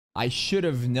I should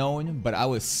have known, but I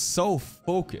was so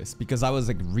focused because I was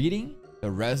like reading the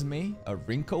resume of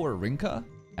Rinko or Rinka,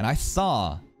 and I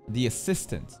saw the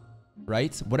assistant,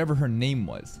 right? Whatever her name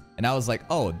was. And I was like,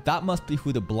 oh, that must be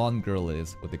who the blonde girl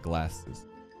is with the glasses.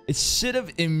 It should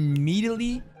have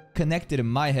immediately connected in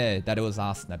my head that it was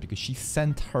Asuna because she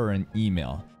sent her an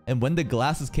email. And when the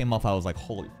glasses came off, I was like,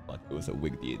 holy fuck, it was a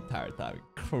wig the entire time.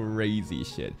 Crazy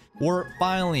shit. We're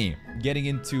finally getting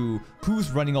into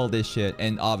who's running all this shit.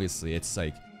 And obviously, it's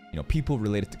like, you know, people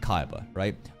related to Kaiba,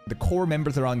 right? The core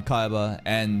members around Kaiba,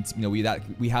 and you know,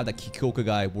 we have that Kikoka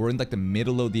guy. We're in like the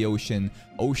middle of the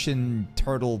ocean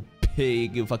turtle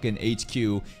pig fucking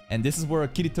HQ, and this is where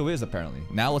Kirito is apparently.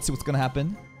 Now let's see what's gonna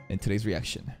happen in today's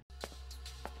reaction.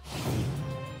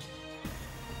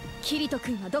 キリト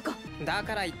君はどこ？だ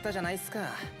から言ったじゃないですか。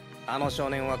あの少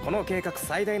年はこの計画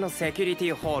最大のセキュリテ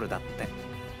ィホールだって。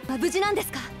無事なんで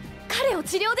すか？彼を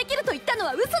治療できると言ったの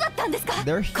は嘘だったんですか？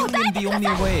答えてくだ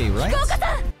さい。福岡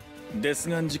さん。デス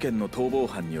ガン事件の逃亡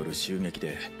犯による襲撃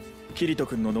で、キリト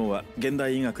君の脳は現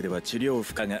代医学では治療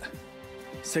不可が。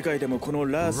世界でもこの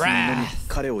ラースにのみ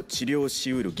彼を治療し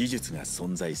うる技術が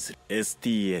存在する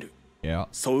STL、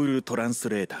ソウルトランス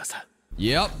レーターさ。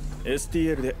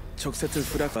STL で直接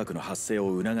フラクワークの発生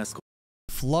を促す。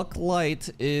Flux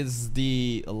light is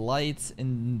the light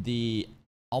in the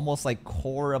almost like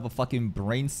core of a fucking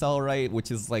brain cell, right?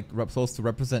 Which is like supposed to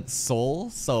represent soul.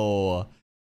 So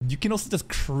you can also just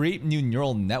create new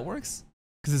neural networks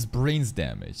because his brain's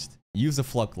damaged. Use a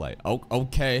flux light. Oh,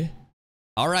 okay.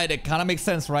 All right, it kind of makes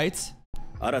sense, right?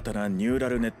 新たなニューラ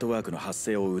ルネットワークの発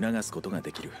生を促すことが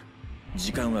できる。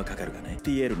時間はかかるがね。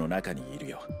STL の中にいる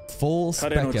よ。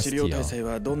彼の治療体制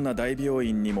はどんな大病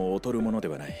院にも劣るもので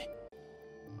はない。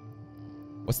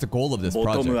What's the goal of this project?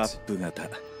 ボトムアップ型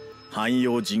汎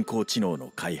用人工知能の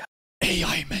開発。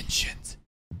AI mentioned.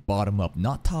 Bottom up,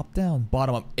 not top down.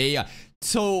 Bottom up AI.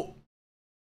 So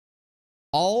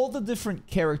all the different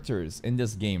characters in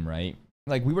this game, right?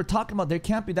 Like we were talking about, there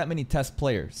can't be that many test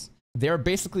players. They're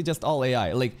basically just all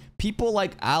AI. Like people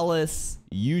like Alice,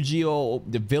 Yu-Gi-Oh,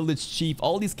 the village chief,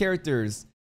 all these characters,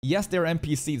 yes, they're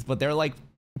NPCs, but they're like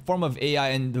a form of AI.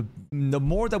 And the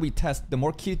more that we test, the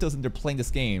more Kiritos and they're playing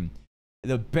this game,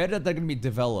 the better they're going to be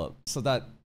developed so that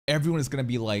everyone is going to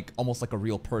be like almost like a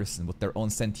real person with their own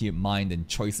sentient mind and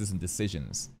choices and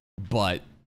decisions. But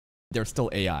they're still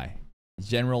AI.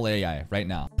 General AI right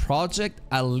now. Project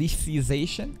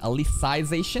Alicization?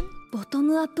 Alicization?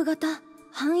 Bottom up 型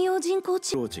汎用人工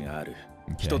知能がある。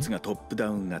一つがトップダ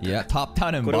ウン型。Yeah, top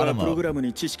down and bottom up. これはプログラム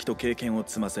に知識と経験を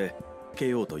積ませ、け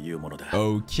ようというものだ。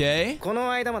Okay. この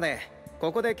間まで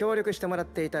ここで協力してもらっ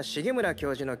ていた重村教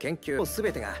授の研究す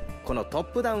べてがこのトッ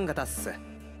プダウン型っす。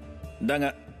だ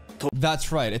が、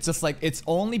That's right. It's just like it's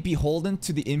only beholden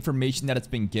to the information that it's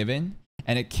been given,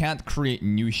 and it can't create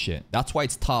new shit. That's why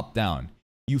it's top down.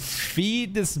 You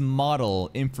feed this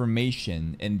model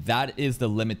information, and that is the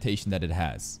limitation that it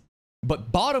has.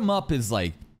 But bottom up is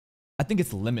like, I think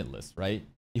it's limitless, right?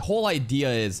 The whole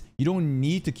idea is you don't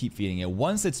need to keep feeding it.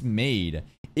 Once it's made,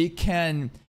 it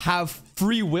can have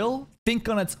free will, think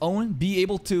on its own, be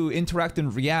able to interact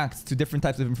and react to different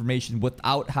types of information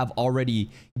without have already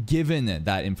given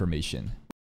that information.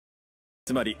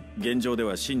 つまり現状で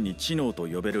は真に知能と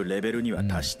呼べるレベルには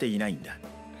達していないんだ。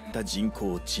人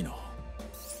工知能。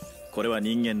これは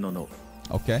人間の脳。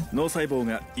Okay. 脳細胞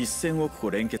が1000億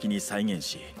個連結に再現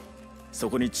し、そ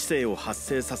こに知性を発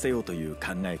生させようという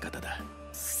考え方だ。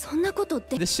そんなことっ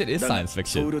て。This shit is science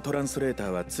fiction. ソウルトランスレーター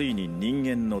はついに人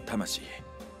間の魂。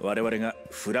我々が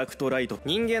フラクトライト。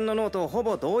人間の脳とほ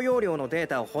ぼ同容量のデー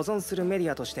タを保存するメデ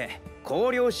ィアとして、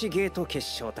光量子ゲート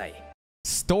結晶体。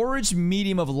Storage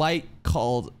medium of light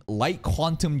called light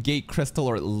quantum gate crystal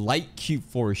or light cube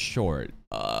for short.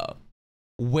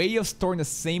 Way of storing the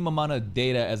same amount of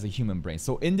data as a human brain.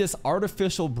 So in this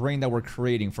artificial brain that we're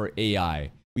creating for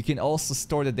AI, we can also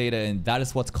store the data, and that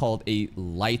is what's called a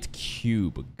light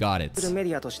cube. Got it. Okay.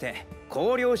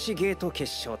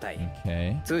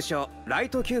 通称ライ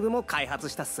トキューブも開発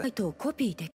したっす。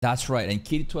 That's right. And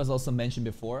Kirito has also mentioned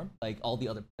before, like all the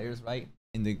other players, right?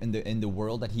 In the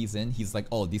world that he's in, he's like,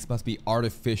 oh, these must be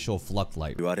artificial flux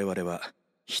light. 我々は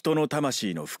人の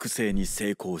魂の複製に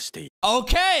成功している。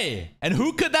Okay! And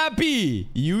who could that be?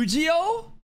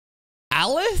 Yu-Gi-Oh?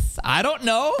 Alice? I don't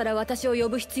know. 私を呼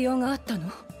ぶ必要があった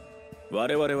の？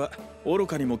我々は愚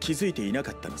かにも気づいていな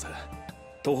かったのさ。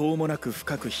途方もなく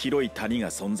深く広い谷が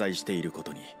存在しているこ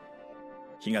とに。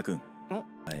比嘉君。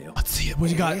Let's see it. What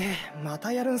do you got? ま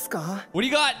たやるんすか？ What do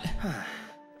you got?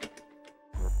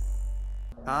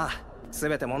 ああ、す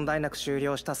べて問題なく終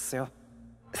了したっすよ。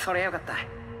それよかった。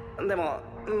でも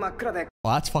真っ暗で。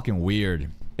Well, that's fucking weird.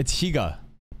 It's Higa.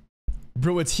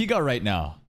 Bro, it's Higa right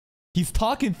now. He's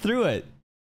talking through it.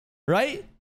 Right?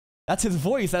 That's his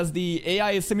voice as the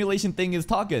AI simulation thing is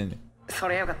talking. そ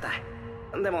れよかった。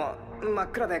でも真っ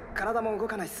暗で体も動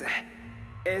かないっす。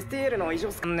STL の異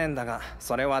常残念だが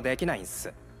それはできないん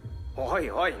す。おい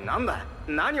おい、なんだ？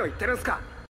何を言ってるんすか？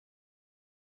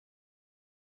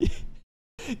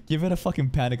 Give it a fucking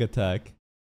panic attack.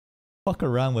 Fuck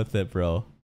around with it, bro.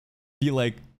 Be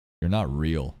like, you're not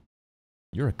real.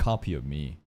 You're a copy of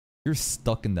me. You're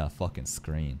stuck in that fucking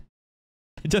screen.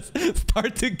 Just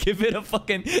start to give it a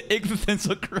fucking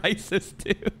existential crisis,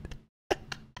 dude.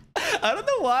 I don't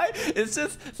know why. It's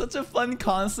just such a fun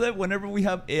concept whenever we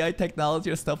have AI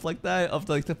technology or stuff like that, of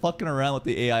like the fucking around with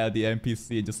the AI or the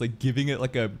NPC and just like giving it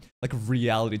like a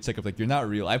reality check of like, you're not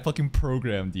real. I fucking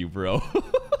programmed you, bro.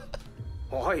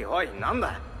 おいおい、なん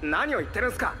だ？何を言ってる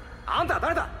んすか？あんたは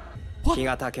誰だ？日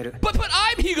がたける。But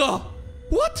I'm Higa!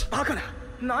 What? バカな。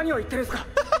何を言ってるんすか？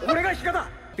俺が日がだ。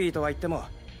ピートは言っても、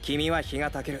君は日が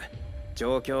たける。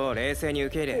状況を冷静に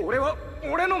受け入れ。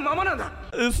俺のままなんだ。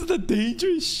This is the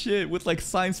dangerous shit with like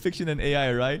science fiction and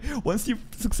AI, right? Once you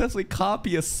successfully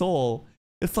copy a soul,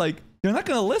 it's like they're not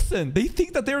gonna listen. They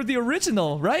think that they're the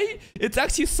original, right? It's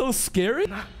actually so scary.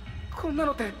 こんな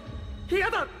のって日が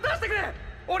だ。出してくれ。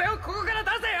俺をここから出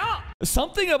せよ。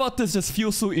Something about this just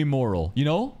feels so immoral, you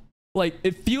know? Like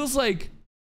it feels like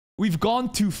we've gone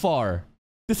too far.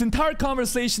 This entire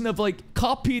conversation of like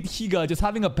copied Higa just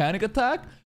having a panic attack,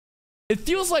 it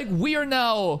feels like we are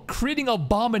now creating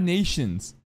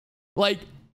abominations. Like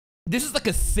this is like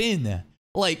a sin.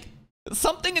 Like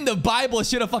something in the Bible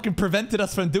should have fucking prevented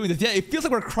us from doing this. Yeah, it feels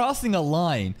like we're crossing a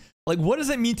line. Like what does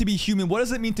it mean to be human? What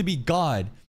does it mean to be God?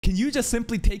 Can you just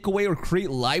simply take away or create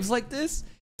lives like this?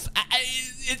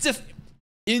 It's just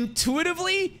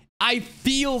intuitively, I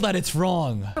feel that it's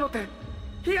wrong.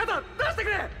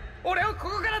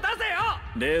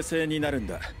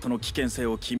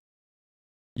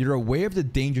 You're aware of the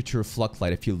danger to reflect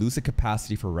light if you lose the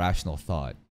capacity for rational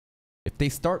thought. If they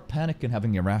start panicking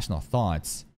having irrational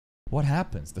thoughts, what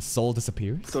happens? The soul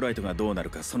disappears?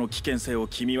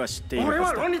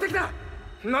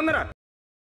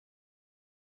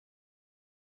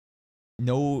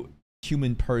 No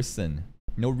human person,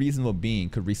 no reasonable being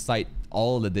could recite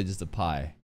all the digits of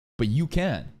pi. But you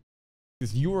can.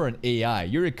 Because you are an AI,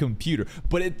 you're a computer.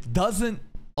 But it doesn't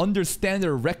understand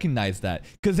or recognize that.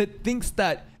 Because it thinks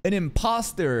that an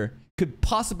imposter could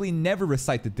possibly never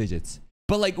recite the digits.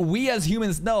 But like we as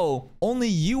humans know, only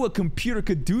you, a computer,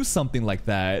 could do something like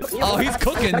that. Oh, he's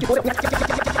cooking.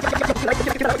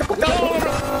 No!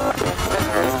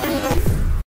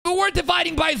 We're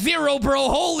dividing by 0, bro.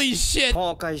 Holy shit.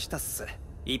 Damn,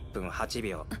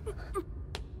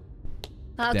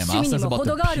 Alice is about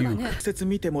to puke. 説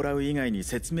見てもらう以外に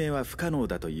説明は不可能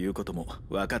だということも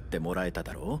分かってもらえた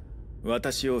だろう。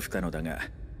私を不可能だが、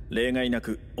例外な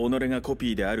く己がコ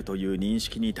ピーであるという認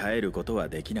識に耐えることは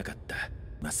できなかった。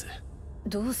ます。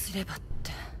どうすればっ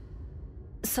て、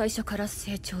最初から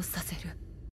成長させる。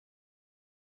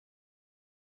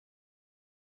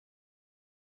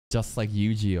Just like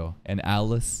Yu-Gi-Oh and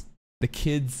Alice, the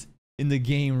kids in the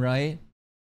game, right?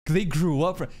 They grew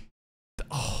up.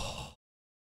 Oh,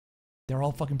 they're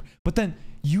all fucking. But then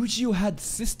Yu-Gi-Oh had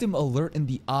system alert in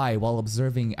the eye while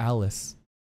observing Alice.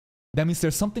 That means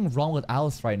there's something wrong with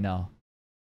Alice right now.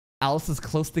 Alice is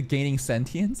close to gaining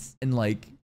sentience and like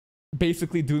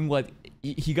basically doing what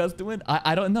Higa's doing.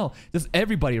 I don't know. Just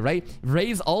everybody, right?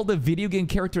 Raise all the video game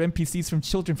character NPCs from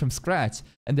children from scratch,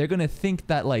 and they're gonna think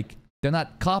that like they're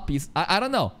not copies. I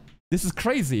don't know. This is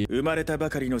crazy. 生まれたば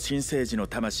かりの新生児の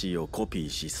魂をコピー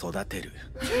し育てる。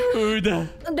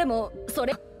でもそ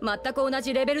れ全く同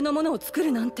じレベルのものを作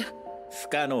るなんて不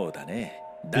可能だね。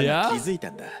だが気づい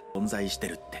たんだ。存在して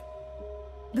るって。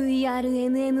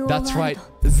VRMMO That's right.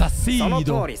 Zaseed. その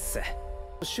通りっす。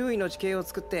周囲の地形を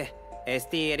作って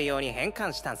STL 用に変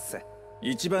換したんす。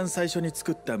一番最初に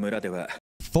作った村では。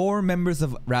4 members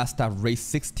of Rastav raised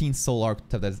 16 soul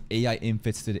archetypes as AI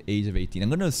infants to the age of 18. I'm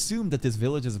going to assume that this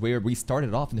village is where we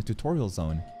started off in the tutorial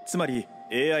zone. つまり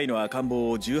AI の赤ん坊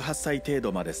を18歳程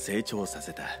度まで成長さ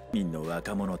せた人の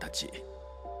若者たち。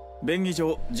便宜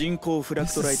上人工フラ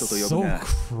クトライトと呼ぶが、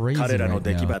彼らの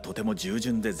出来はとても従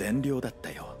順で善良だっ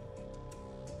たよ。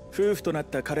夫婦となっ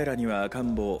た彼らには赤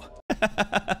ん坊。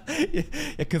yeah,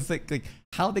 because like,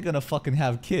 how are they gonna fucking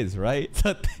have kids, right?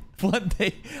 So one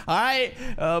day, alright,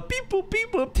 people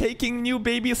taking new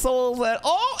baby souls and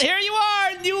oh, here you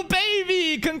are, new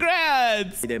baby,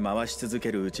 congrats! で回し続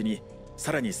けるうちに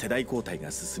さらに世代交代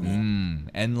が進み、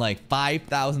and like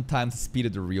 5,000 times the speed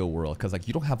of the real world, because like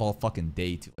you don't have all fucking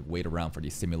day to like wait around for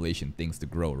these simulation things to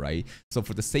grow, right? So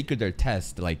for the sake of their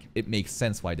test, like it makes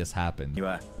sense why this happened. に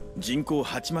は人口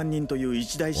8万人という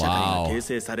一大社会が形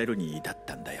成されるに至っ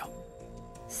たんだよ。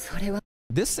それは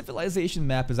This civilization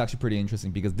map is actually pretty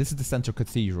interesting because this is the central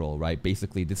cathedral, right?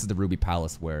 Basically, this is the Ruby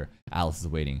Palace where Alice is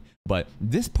waiting. But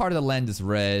this part of the land is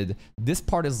red. This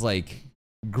part is like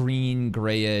green,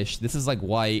 grayish. This is like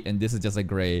white, and this is just like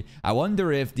gray. I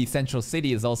wonder if the central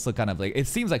city is also kind of like, it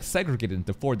seems like segregated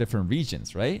into 4 different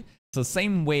regions, right? So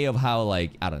same way of how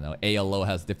like, I don't know, ALO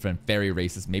has different fairy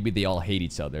races. Maybe they all hate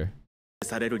each other.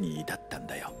 されるに至ったん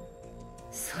だよ。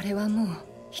それはもう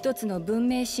一つの文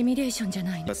明シミュレーションじゃ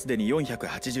ないの。すでに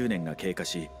480年が経過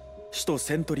し、首都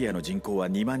セントリアの人口は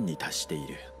2万に達してい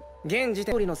る。現時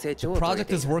点の成長を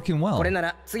Project is working well. これな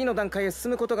ら次の段階へ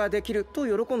進むことができると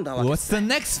喜んだわけです。 What's the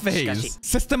next phase?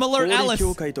 System alert, 法理 Alice.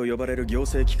 協会と呼ばれる行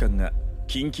政機関が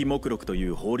近畿目録とい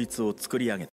う法律を作り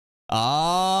上げた。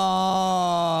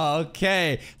Oh,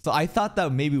 okay. So I thought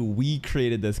that maybe we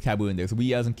created this Kabu Index,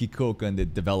 we as in Kikoka and the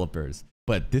developers.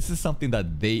 But this is something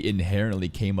that they inherently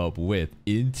came up with.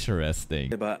 Interesting.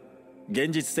 例えば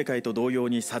現実世界と同様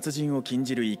に殺人を禁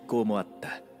じる一項もあっ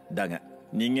た。だが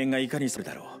人間がいかにする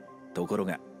だろう。ところ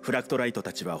がフラクトライト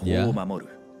たちは法を守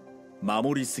る。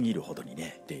守りすぎるほどに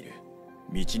ねっている。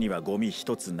道にはゴミ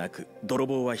一つなく、泥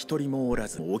棒は一人もおら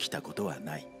ず起きたことは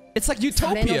ない。It's like Utopia.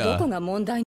 それのどこが問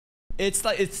題？ It's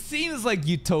like, it seems like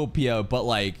Utopia, but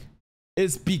like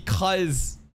it's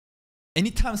because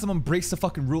anytime someone breaks the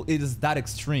fucking rule, it is that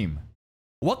extreme.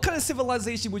 What kind of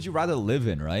civilization would you rather live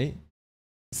in, right?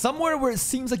 Somewhere where it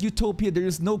seems like Utopia, there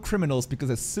is no criminals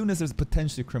because as soon as there's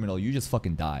potentially a criminal, you just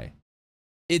fucking die.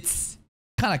 It's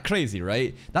kind of crazy,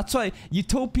 right? That's why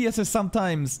Utopias are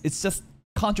sometimes, it's just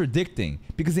contradicting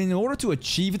because in order to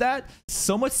achieve that,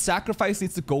 so much sacrifice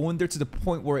needs to go in there to the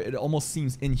point where it almost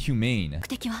seems inhumane. 目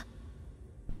的は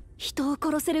人を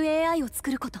殺せる AI を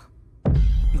作ること。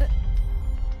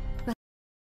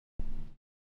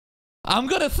I'm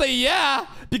gonna say yeah,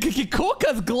 because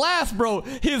Kikoka's glass, bro.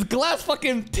 His glass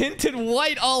fucking tinted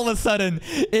white all of a sudden.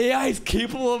 AI is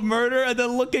capable of murder, and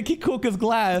then look at Kikoka's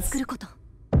glass. 作ること。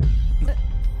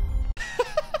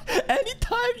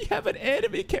 Anytime you have an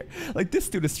anime character, like this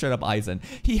dude is straight up Aizen.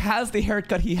 He has the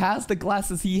haircut, he has the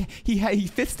glasses, he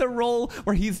fits the role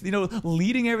where he's, you know,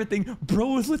 leading everything.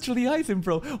 Bro is literally Aizen,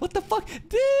 bro. What the fuck?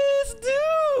 This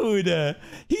dude,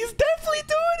 he's definitely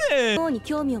doing it. 王に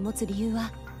興味を持つ理由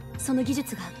は、その技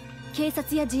術が警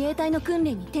察や自衛隊の訓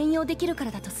練に転用できるか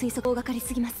らだと推測大掛かり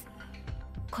すぎます。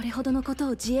これほどのこと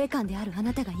を自衛官であるあ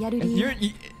なたがやる理由。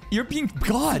You're being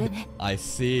God. I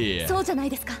see. そうじゃない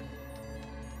ですか。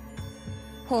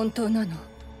本当なの、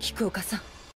菊岡さん。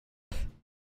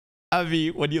I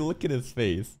mean, when you look at his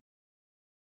face,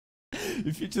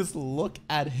 if you just look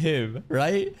at him,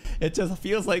 right? It just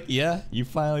feels like, yeah, you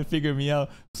finally figured me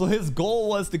out. So his goal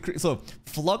was to create, so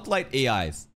Floodlight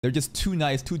AIs, they're just too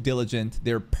nice, too diligent,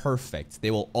 they're perfect. They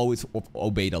will always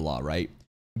obey the law, right?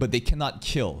 But they cannot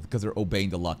kill because they're obeying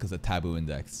the law because of the taboo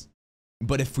index.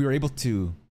 But if we were able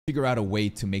to figure out a way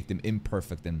to make them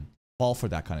imperfect and fall for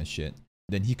that kind of shit,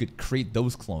 then he could create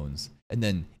those clones and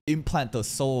then implant those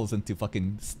souls into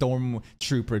fucking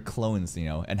stormtrooper clones, you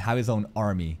know, and have his own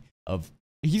army of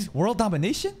he's world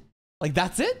domination? Like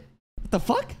that's it? What the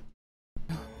fuck?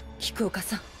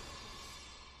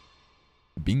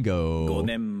 Bingo. 5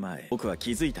年前、僕は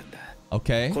気づいたんだ。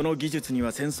Okay. この技術に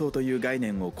は戦争という概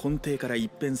念を根底から一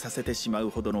変させてしまう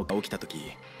ほどのが起きた時、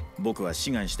僕は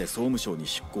志願して総務省に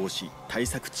出向し、対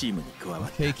策チームに加わ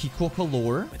った。Okay, Kikoka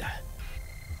lore.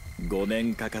 5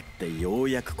年かかってよう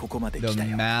やくここまで来たよ。The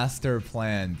master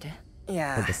plan. い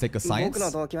や、 For the sake of science? 僕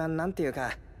の動機はなんていう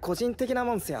か個人的な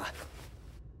もんすよ。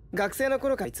学生の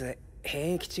頃からいつ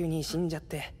兵役中に死んじゃっ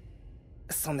て、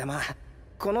そんでまあ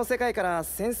この世界から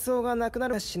戦争がなくな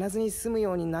る死なずに済む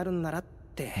ようになるんならっ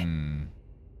て、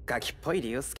ガキっぽい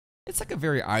理由っす。It's like a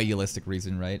very idealistic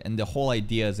reason, right? And the whole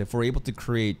idea is if we're able to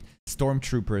create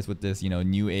stormtroopers with this, you know,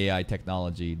 new AI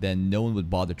technology, then no one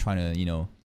would bother trying to, you know,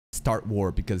 start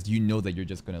war because you know that you're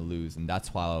just gonna lose, and that's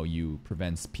how you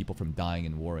prevents people from dying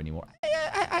in war anymore.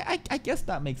 I guess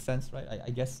that makes sense, right? I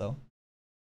guess so.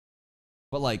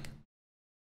 But like,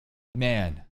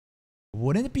 man,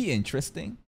 wouldn't it be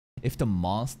interesting if the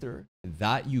monster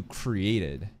that you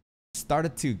created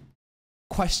started to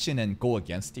question and go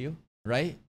against you,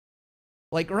 right?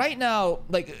 Like right now,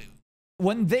 like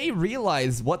when they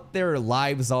realize what their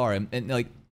lives are and like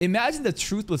imagine the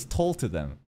truth was told to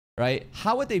them, right?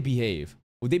 How would they behave?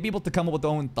 Would they be able to come up with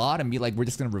their own thought and be like, we're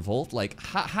just gonna revolt? Like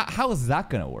how is that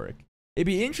gonna work? It'd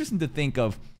be interesting to think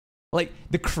of Like,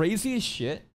 the craziest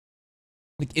shit.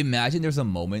 Like, imagine there's a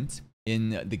moment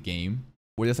in the game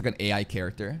where there's like an AI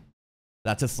character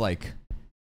that's just like,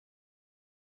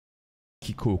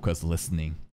 Kikuoka's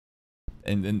listening.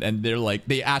 And they're like,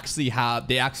 they actually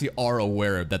are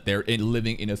aware that they're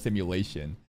living in a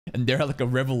simulation. And they're like a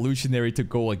revolutionary to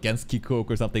go against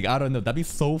Kikuoka or something. I don't know. That'd be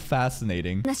so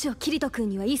fascinating.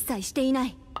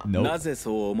 No. なぜ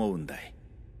そう思うんだい？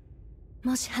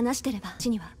もし話してれば、私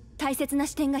には大切な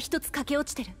視点が一つ駆け落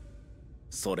ちてる。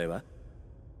それは？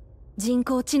人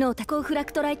工知能多項フラ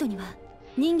クトライトには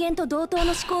人間と同等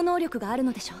の思考能力がある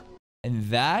のでしょう。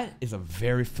And that is a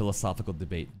very philosophical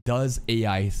debate. Does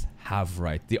AIs have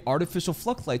rights? The artificial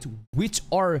fluctlights, which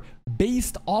are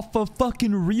based off of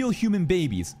fucking real human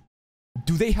babies,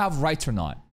 do they have rights or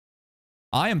not?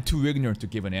 I am too ignorant to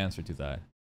give an answer to that.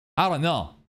 I don't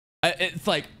know. It's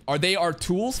like, are they our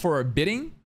tools for our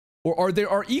bidding, or are they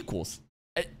our equals?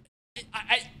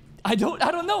 I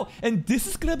don't know. And this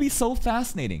is gonna be so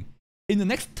fascinating in the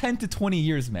next 10 to 20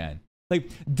 years, man. Like,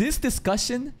 this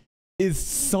discussion is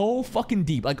so fucking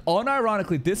deep. Like,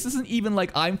 unironically, this isn't even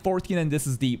like I'm 14 and this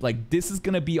is deep. Like, this is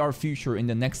gonna be our future in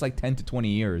the next like 10 to 20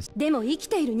 years. でも生き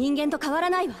ている人間と変わら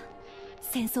ないわ。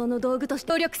戦争の道具とし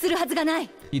て協力するはずがない。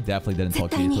He definitely didn't talk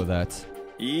to you to that.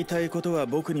 言いたいことは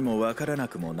僕にもわからな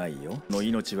くもないよ。の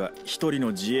命は一人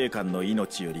の自衛官の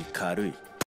命より軽い。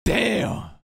Damn.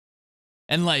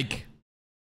 And like,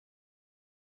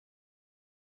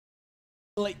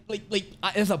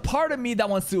 there's a part of me that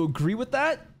wants to agree with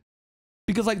that,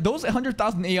 because like those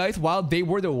 100,000 AIs, while they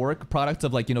were the work products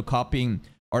of like, you know, copying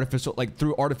artificial, like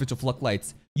through artificial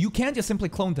fluctlights, you can't just simply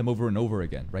clone them over and over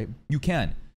again, right? You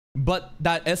can, but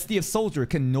that SDF soldier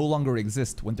can no longer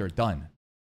exist when they're done.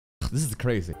 This is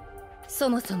crazy. そ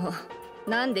もそも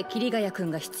なんで桐ヶ谷君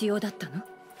が必要だったの？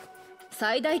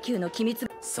最大級の機密。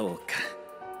そうか。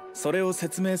それを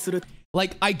説明する。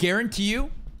Like, I guarantee you,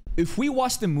 if we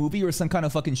watched a movie or some kind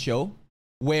of fucking show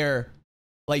where,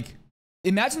 like,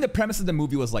 imagine the premise of the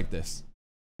movie was like this.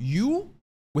 You,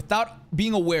 without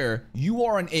being aware, you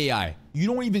are an AI. You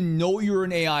don't even know you're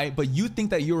an AI, but you think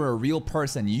that you're a real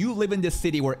person. You live in this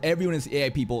city where everyone is AI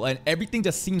people and everything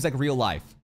just seems like real life.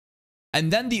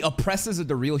 And then the oppressors are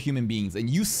the real human beings, and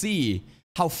you see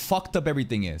how fucked up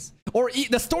everything is. Or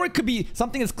the story could be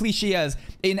something as cliche as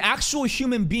an actual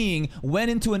human being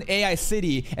went into an AI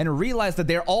city and realized that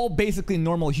they're all basically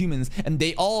normal humans, and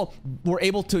they all were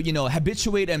able to, you know,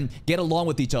 habituate and get along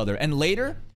with each other. And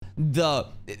later,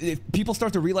 people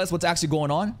start to realize what's actually going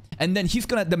on, and then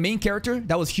the main character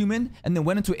that was human and then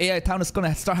went into AI town is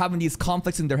gonna start having these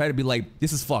conflicts in their head and be like,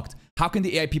 this is fucked. How can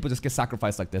the AI people just get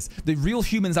sacrificed like this? The real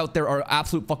humans out there are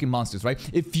absolute fucking monsters, right?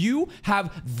 If you have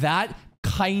that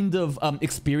kind of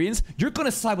experience, you're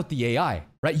gonna side with the AI,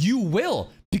 right? You will,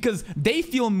 because they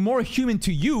feel more human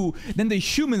to you than the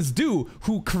humans do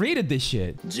who created this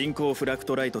shit. 人工フラク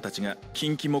トライトたちが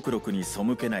近畿目録に背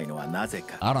けないのはなぜ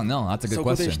か。I don't know. That's a good question. そ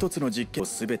こで一つの実験を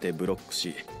すべてブロック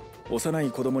し、幼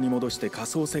い子供に戻して仮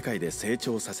想世界で成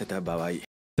長させた場合。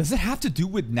Does it have to do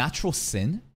with natural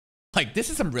sin? Like, this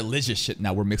is some religious shit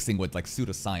now we're mixing with like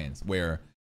pseudoscience, where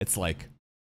it's like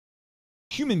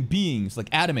human beings, like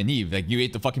Adam and Eve, like you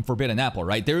ate the fucking forbidden apple,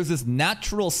 right? There's this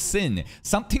natural sin,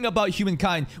 something about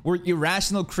humankind. We're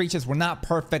irrational creatures, we're not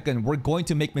perfect, and we're going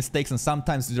to make mistakes and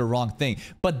sometimes do the wrong thing.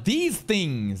 But these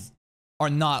things are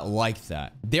not like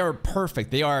that. They are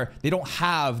perfect. They don't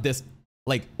have this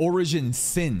like origin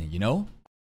sin, you know?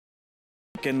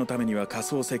 実験のためには仮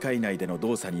想世界内での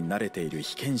動作に慣れている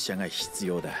被験者が必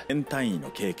要だ。年単位の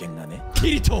経験がね。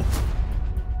キリト。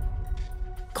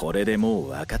これでもう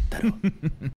分かったろ。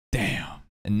Damn.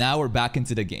 And now we're back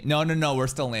into the game. No, we're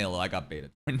still in ALO. I got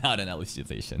baited. We're not in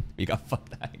Alicization. We got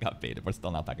fucked. I got baited. We're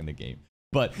still not back in the game.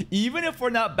 But even if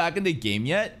we're not back in the game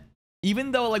yet,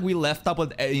 even though like we left up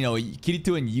with, you know,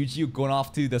 Kirito and Yuji going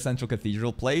off to the central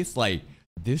cathedral place, like,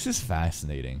 this is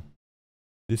fascinating.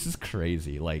 This is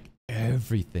crazy. Like,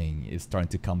 everything is starting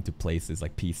to come to places,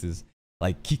 like pieces.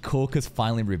 Like, Kikoka's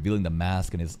finally revealing the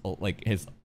mask and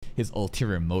his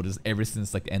ulterior motives ever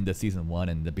since like end of season 1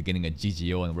 and the beginning of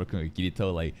GGO and working with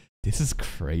Kirito. Like, this is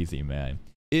crazy, man.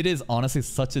 It is honestly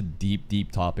such a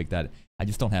deep topic that I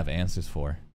just don't have answers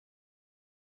for.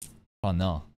 Oh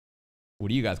no.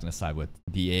 What are you guys gonna side with?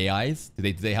 The AIs?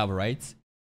 Do they have rights?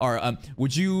 Or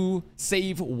would you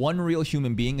save one real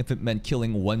human being if it meant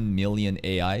killing 1 million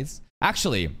AIs?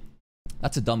 Actually,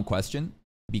 that's a dumb question,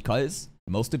 because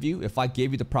most of you, if I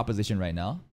gave you the proposition right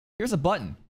now, here's a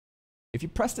button. If you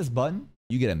press this button,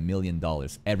 you get $1 million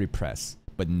every press.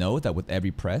 But know that with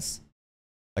every press,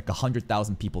 like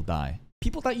 100,000 people die.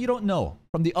 People that you don't know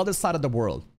from the other side of the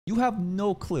world. You have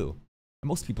no clue.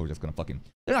 Most people are just gonna fucking...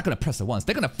 They're not gonna press it once.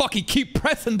 They're gonna fucking keep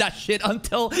pressing that shit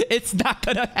until it's not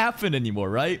gonna happen anymore,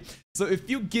 right? So if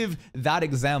you give that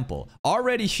example,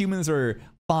 already humans are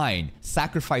fine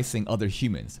sacrificing other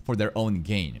humans for their own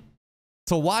gain.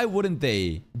 So why wouldn't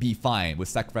they be fine with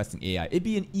sacrificing AI? It'd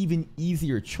be an even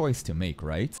easier choice to make,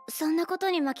 right? そんなこと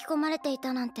に巻き込まれてい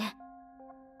たなんて。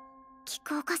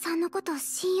菊岡さんのことを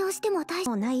信用しても大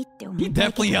丈夫ないって思う。He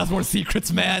definitely has more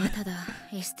secrets, man. ただ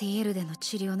STL での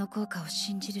治療の効果を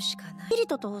信じるしかない。キリ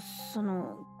トとそ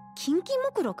の近畿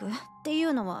目録ってい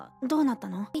うのはどうなった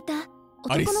の？いた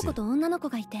男の子と女の子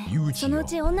がいて、そのう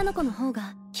ち女の子の方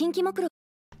が近畿目録。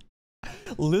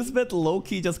Elizabeth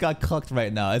low-key just got cucked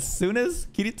right now. As soon as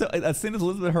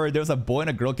Elizabeth heard there was a boy and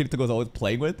a girl Kirito was always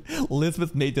playing with,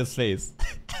 Elizabeth made this face.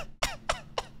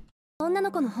 女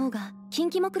の子の方が近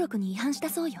畿目録に違反した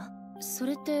そうよ。そ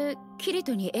れってキリ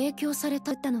トに影響され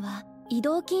たのは移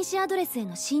動禁止アドレスへ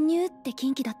の侵入って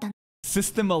禁忌だった。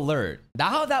System alert.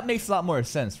 Now that makes a lot more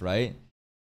sense, right?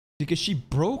 Because she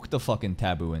broke the fucking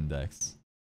taboo index.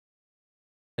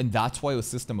 And that's why it was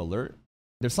system alert?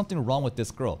 There's something wrong with this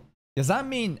girl. Does that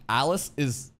mean Alice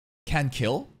can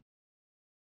kill?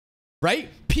 Right?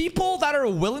 People that are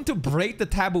willing to break the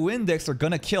taboo index are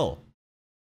gonna kill.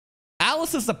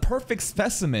 Alice is the perfect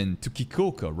specimen to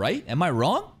Kikuoka, right? Am I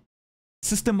wrong?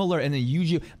 System alert and then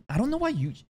Yuji. I don't know why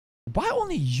Yuji. Why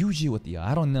only Yuji with the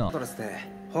I don't know.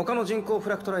 他の人工フ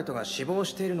ラクトライトが死亡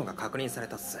しているのが確認され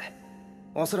たっす。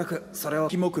おそらくそれを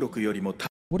記目録よりも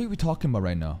What are we talking about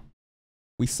right now?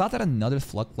 We saw that another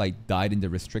Fluctlight died in the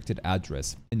restricted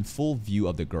address in full view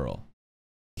of the girl.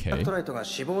 Okay.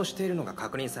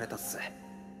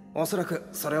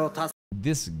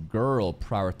 This girl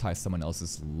prioritized someone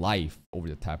else's life over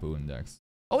the taboo index.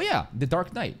 Oh yeah, the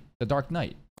Dark Knight. The Dark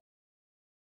Knight.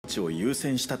 を優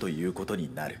先したということ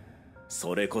になる。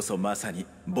それこそまさに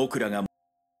僕らが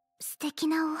素敵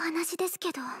なお話です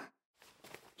けど。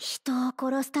人を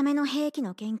殺すための兵器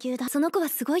の研究だ。その子は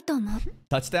すごいと思う。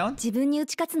Touchdown? 自分に打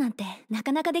ち勝つなんてな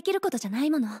かなかできることじゃな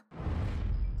いもの。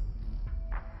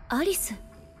アリス。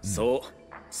そ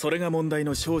う、それが問題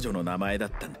の少女の名前だ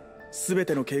ったんだ。すべ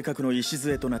ての計画の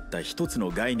礎となった一つの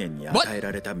概念に与え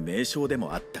られた名称で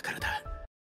もあったからだ。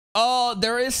Oh,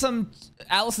 there is some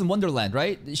Alice in Wonderland,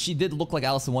 right? She did look like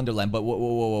Alice in Wonderland, but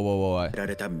whoa. ら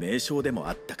れた名称でも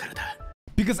あったからだ。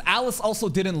Because Alice also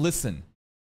didn't listen.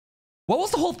 What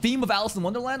was the whole theme of Alice in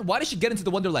Wonderland? Why did she get into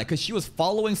the Wonderland? Because she was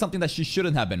following something that she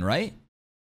shouldn't have been, right?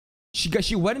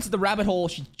 She went into the rabbit hole.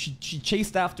 She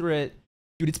chased after it.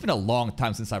 Dude, it's been a long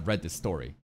time since I've read this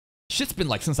story. Shit's been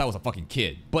like since I was a fucking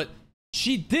kid. But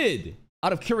she did,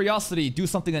 out of curiosity, do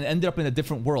something and ended up in a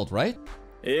different world, right?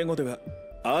 英語では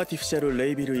アーティフィシャル・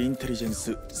レイビル・インテリジェン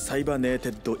ス・サイバネーテ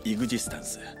ッド・イグジスタン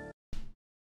ス。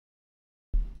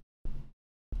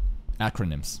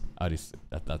Acronyms.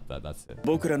 That's it.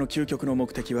 僕らの究極の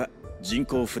目的は人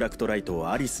工フラクトライトを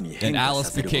アリスに変化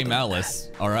させることだ。And Alice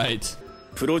became Alice. All right.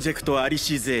 プロジェクトアリ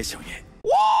シゼーションへ。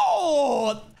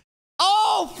Whoa!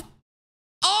 Oh,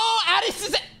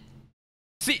 Alicization.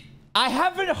 See, I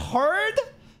haven't heard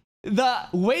the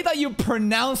way that you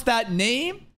pronounce that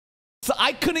name, so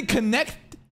I couldn't connect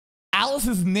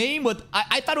Alice's name with.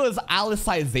 I thought it was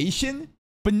Alicization,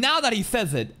 but now that he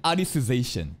says it,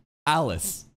 Alicization.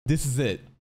 Alice. This is it.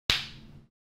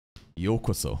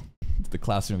 Yokoso to the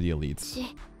classroom of the elites.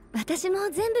 私も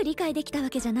全部理解できた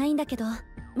わけじゃないんだけど、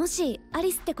もしア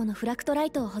リスってこのフラクトラ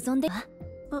イトを保存でっ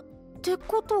て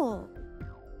ことは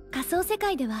仮想世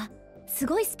界ではす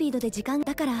ごいスピードで時間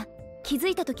だから気づ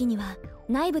いた時には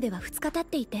内部では2日経っ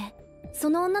ていて、そ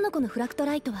の女の子のフラクト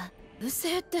ライトはう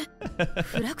せえって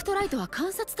フラクトライトは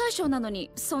観察対象なの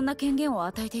にそんな権限を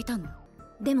与えていたの。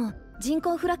でも人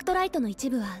工フラクトライトの一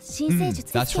部は新生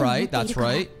術システムを持っているか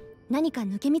ら何か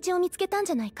抜け道を見つけたん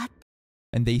じゃないかって。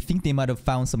And they think they might have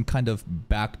found some kind of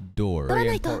back door.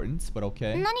 Very important, but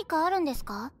okay. 何かあるんです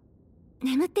か？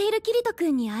眠っているキリト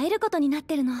君に会えることになっ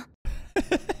てるの。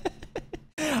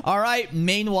All right,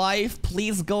 main wife,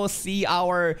 please go see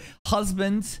our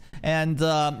husband and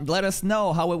let us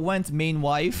know how it went, main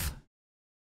wife.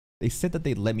 They said that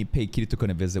they'd let me pay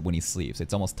Kirito-kun a visit when he sleeps.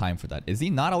 It's almost time for that. Is he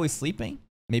not always sleeping?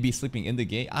 Maybe he's sleeping in the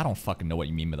gate? I don't fucking know what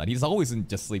you mean by that. He's always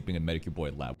just sleeping in Medicure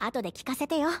Boy lab. 後で聞かせ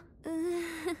てよ。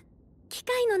機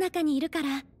械の中にいるか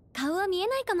ら顔は見え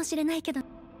ないかもしれないけど。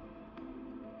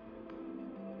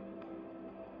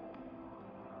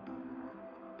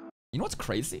You know what's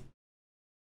crazy?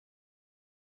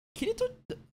 Kirito,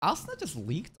 Asuna just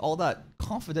leaked all that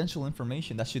confidential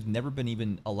information that should never been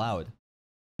even allowed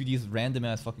to these random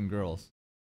ass fucking girls.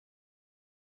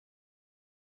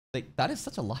 Like, that is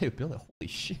such a liability. Holy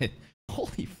shit.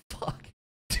 Holy fuck.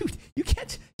 Dude, you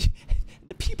can't...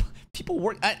 People people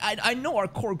work. I know our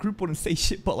core group wouldn't say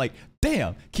shit, but like,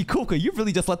 damn, Kikoka, you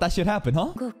really just let that shit happen,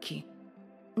 huh? 号機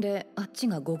で、あっち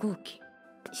が5号機。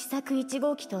試作1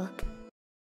号機と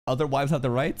Other wives have the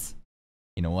rights?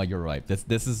 You know what? You're right.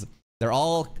 This is they're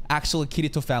all actual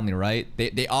Kirito family, right?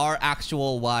 They are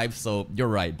actual wives, so you're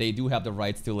right. They do have the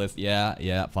rights to list.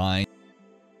 Yeah, fine.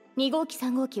 2号機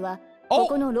3号機はこ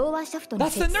このローワーシャフトに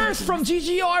That's the nurse from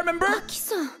GGR, remember? アキ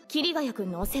さん、桐ヶ谷く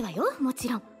んのお世話よ、もち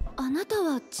ろん。あなた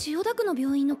は千代田区の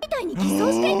病院のみたいに偽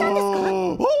装していたんです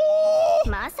か？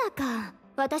まさか、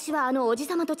私はあのおじ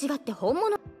さまと違って本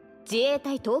物。自衛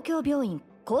隊東京病院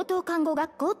高等看護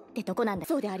学校ってとこなんだ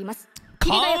そうであります。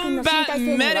桐ヶ谷くんの身体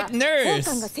性能は本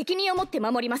官が責任を持って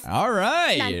守ります。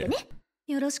Alright. なんてね。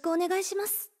よろしくお願いしま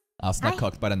す。I'll snap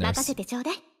cocked by the nurse. 任せてちょう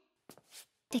だい。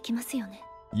できますよね。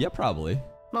Yeah, probably.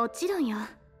 もちろんよ。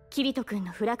キリト君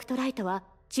のフラクトライトは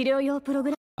治療用プロ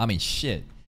グラム。I mean, shit.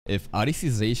 If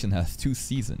Alicization has 2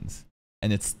 seasons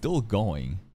and it's still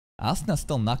going, Asuna's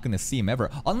still not gonna see him ever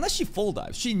unless she full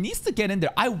dives. She needs to get in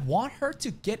there. I want her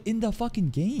to get in the fucking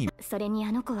game. それに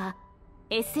あの子は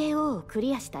SAO をク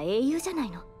リアした英雄じゃな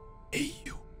いの。英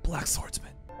雄 Black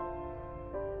Swordsman.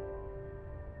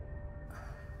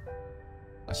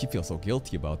 She feels so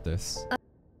guilty about this.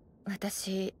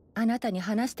 私、あなたに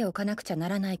話しておかなくちゃな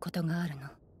らないことがあるの。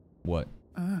What?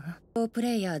 プロプ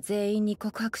レイヤー全員に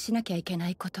告白しなきゃいけな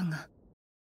いことが。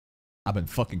I've been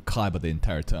fucking Kaiba the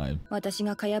entire time. 私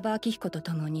が茅場明彦と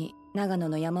共に長野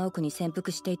の山奥に潜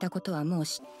伏していたことはもう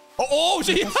知って。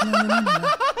she 私の胸に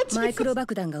はマイクロ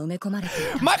爆弾が埋め込まれてい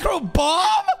た。マイクロボム？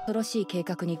恐ろしい計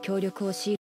画に協力を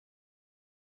し。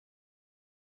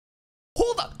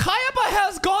Hold up, Kayaba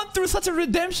has gone through such a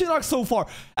redemption arc so far,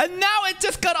 and now it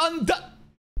just got undone.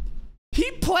 He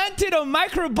planted a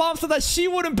micro bomb so that she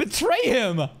wouldn't betray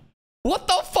him. What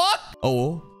the fuck?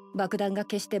 Oh. 爆弾が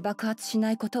決して爆発し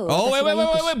ないことを。Oh, wait.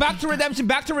 Back to redemption.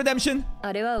 Back to redemption.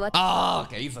 あれは私。Oh,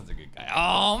 okay. He's such a good guy.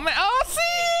 Oh, man. Oh,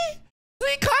 see?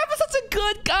 See, Kaiba's such a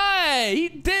good guy. He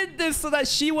did this so that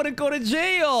she wouldn't go to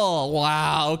jail.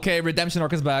 Wow. Okay, redemption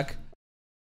arc is back.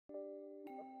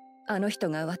 あの人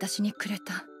が私にくれ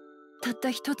た。たっ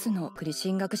た一つの国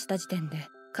進学した時点で、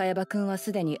茅場くんは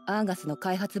すでにアーガスの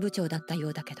開発部長だったよ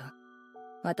うだけど、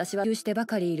私は急してば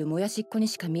かりいるもやしっこに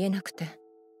しか見えなくて。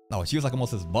Oh, she was like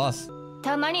almost his boss.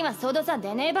 たまにはソドさん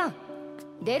出ねえばん。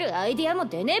出るアイディアも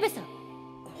出ねえべさ。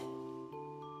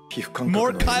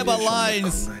More Kaiba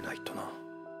lines.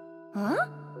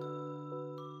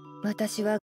 私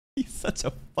は He's such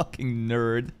a fucking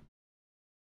nerd.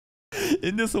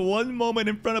 In this one moment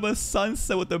in front of a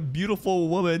sunset with a beautiful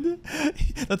woman,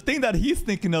 the thing that he's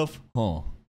thinking of,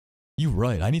 you're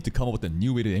right. I need to come up with a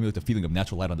new way to emulate the feeling of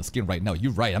natural light on the skin right now.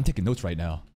 You're right. I'm taking notes right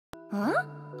now.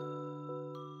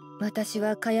 私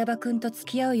は茅場くんと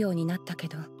付き合うようになったけ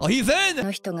ど、Oh, he's in! あ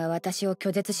の人が私を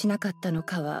拒絶しなかったの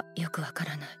かはよくわか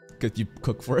らない。Could you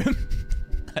cook for him?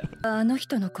 あの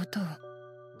人のことを。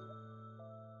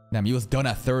Damn, he was done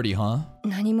at 30, huh?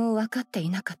 何も分かってい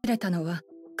なかった。たのは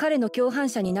彼の共犯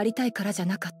者になりたいからじゃ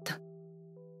なかった。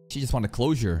She just wanted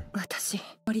closure. 私、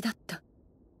無理だった。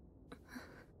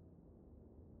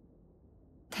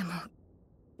でも、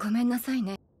ごめんなさい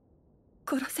ね。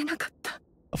殺せなかった。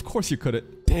Of course you couldn't.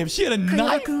 Damn, she had a 茅場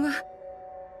knife! くんは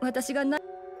私が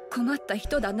困った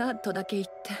人だなとだけ言っ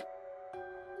て、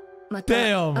また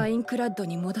Damn. アインクラッド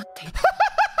に戻っていた。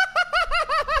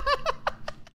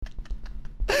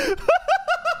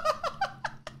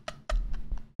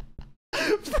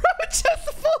Bro, just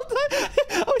fold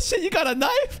it. Oh shit, you got a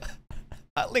knife?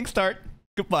 Link start.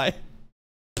 Goodbye.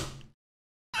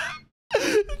 He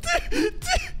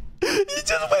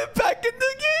just went back in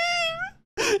the game.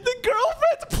 The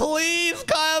girlfriend, please,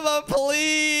 Kaiba,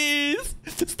 please.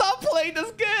 Stop playing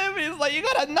this game. He's like, you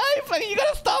got a knife and you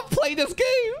gotta stop playing this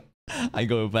game. I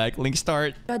go back. Link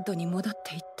start. ラッドに戻っ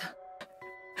ていった。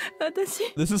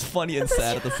This is funny and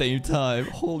sad at the same time.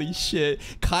 Holy shit.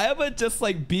 Kaiba just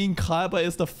like being Kaiba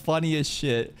is the funniest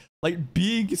shit. Like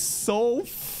being so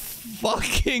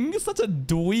fucking such a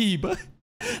dweeb.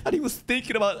 And he was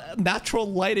thinking about natural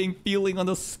lighting feeling on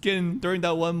the skin during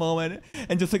that one moment.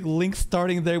 And just like Link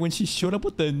starting there when she showed up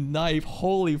with the knife.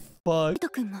 Holy fuck. ト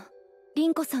君もリ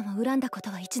ンコさんを恨んだこ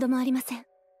とは一度もありません。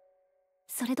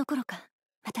それどころか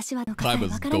私はの方が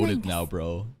わからないんです。 Kaiba's goated now,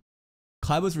 bro.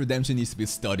 Kaiba's redemption needs to be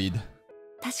studied.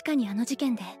 確かにあの事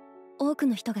件で多く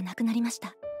の人が亡くなりまし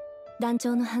た。団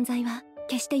長の犯罪は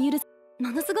決して許す。も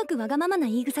のすごくわがままな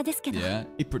言い草ですけど、Yeah,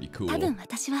 it's pretty cool. 多分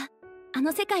私はあ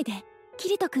の世界でキ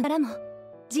リト君からも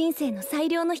人生の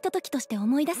最良のひとときとして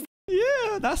思い出す。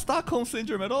Yeah, not Stockholm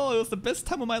syndrome at all. It was the best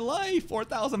time of my life.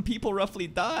 4,000 people roughly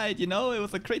died, you know? It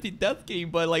was a crazy death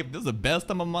game, but like, this was the best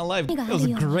time of my life. It was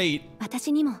great.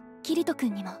 私にもキリト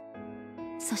君にも、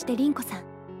そして凛子さん、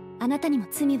あなたにも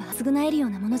罪は償えるよう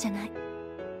なものじゃない。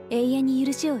永遠に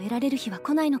許しを得られる日は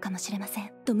来ないのかもしれませ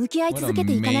ん。と向き合い続け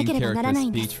ていかなければならない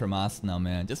んです。From Asuna,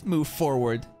 man. Just move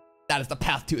forward. That is the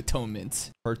path to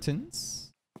atonement.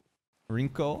 Curtains.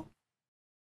 Rinko.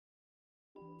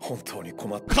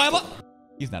 Kaiba!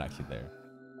 He's not actually there.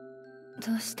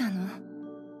 どうしたの？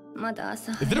まだ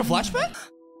朝。Is it a flashback?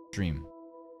 Dream.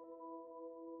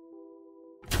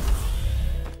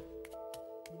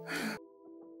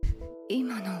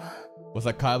 今のは。Was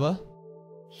that Kaiba?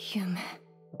 夢。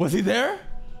Was he there?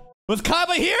 Was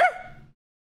Kaiba here?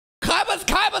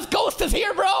 Kaiba's ghost is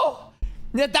here, bro.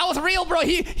 That was real, bro.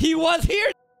 He was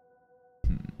here.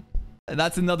 And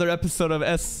that's another episode of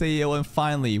SAO, and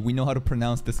finally, we know how to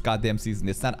pronounce this goddamn season.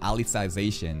 It's not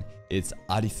Alicization, it's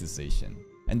Alicization.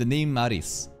 And the name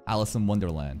Alice, Alice in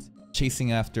Wonderland,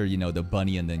 chasing after, you know, the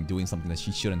bunny and then doing something that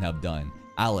she shouldn't have done.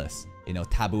 Alice, you know,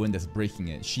 tabooing that's breaking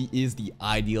it. She is the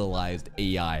idealized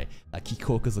AI that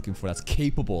Kikoka's looking for, that's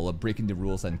capable of breaking the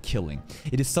rules and killing.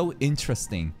 It is so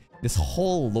interesting, this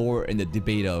whole lore and the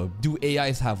debate of, do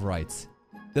AIs have rights?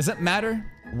 Does it matter?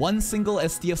 One single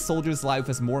SDF soldier's life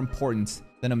is more important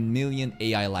than a million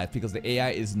AI lives because the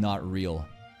AI is not real.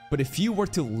 But if you were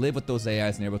to live with those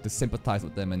AIs and able to sympathize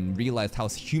with them and realize how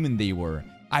human they were,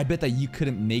 I bet that you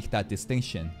couldn't make that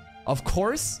distinction. Of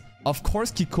course,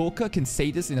 Kikoka can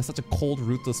say this in such a cold,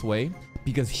 ruthless way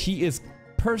because he is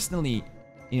personally,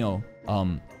 you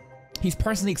know, he's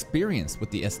personally experienced with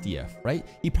the SDF, right?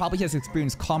 He probably has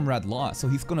experienced comrade loss, so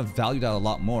he's gonna value that a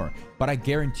lot more. But I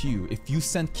guarantee you, if you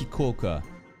sent Kikoka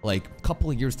like a couple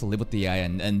of years to live with the AI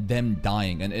and them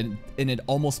dying and it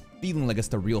almost feeling like it's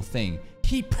the real thing,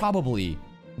 he probably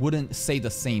wouldn't say the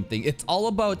same thing. It's all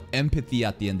about empathy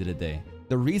at the end of the day.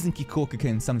 The reason Kikoka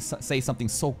can say something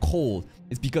so cold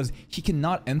is because he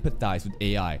cannot empathize with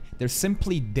AI. They're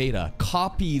simply data,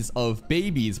 copies of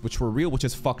babies which were real, which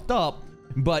is fucked up,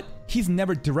 but he's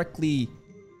never directly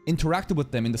interacted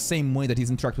with them in the same way that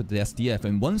he's interacted with the SDF.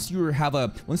 And once you have a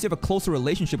closer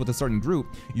relationship with a certain group,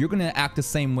 you're gonna act the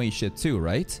same way shit too,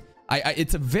 right?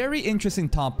 It's a very interesting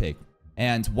topic.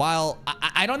 And while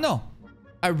I don't know,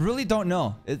 I really don't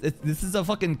know. This is a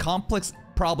fucking complex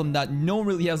problem that no one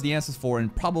really has the answers for,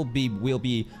 and probably will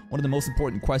be one of the most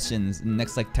important questions in the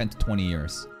next like 10 to 20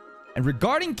 years. And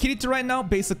regarding Kirito right now,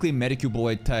 basically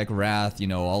Medicuboid tech, Wrath, you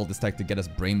know, all this tech to get his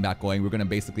brain back going. We're gonna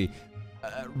basically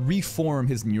reform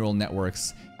his neural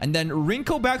networks. And then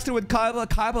Rinko Baxter with Kaiba.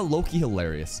 Kaiba low-key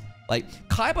hilarious. Like,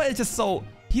 Kaiba is just so...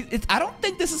 I don't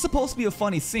think this is supposed to be a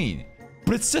funny scene,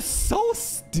 but it's just so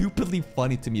stupidly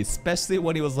funny to me, especially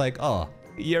when he was like, oh,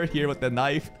 you're here with the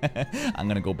knife. I'm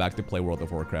gonna go back to play World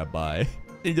of Warcraft, bye.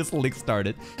 He just lick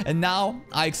started. And now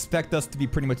I expect us to be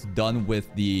pretty much done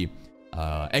with the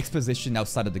exposition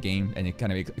outside of the game and it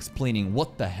kind of explaining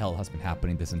what the hell has been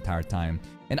happening this entire time.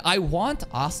 And I want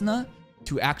Asuna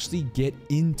to actually get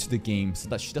into the game so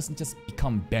that she doesn't just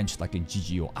become benched like in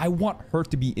GGO. I want her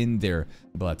to be in there,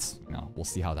 but you know, we'll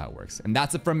see how that works. And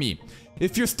that's it from me.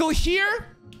 If you're still here,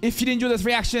 if you did enjoy this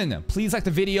reaction, please like the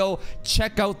video,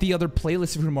 check out the other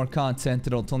playlists for more content.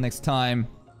 And until next time,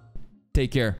 take care.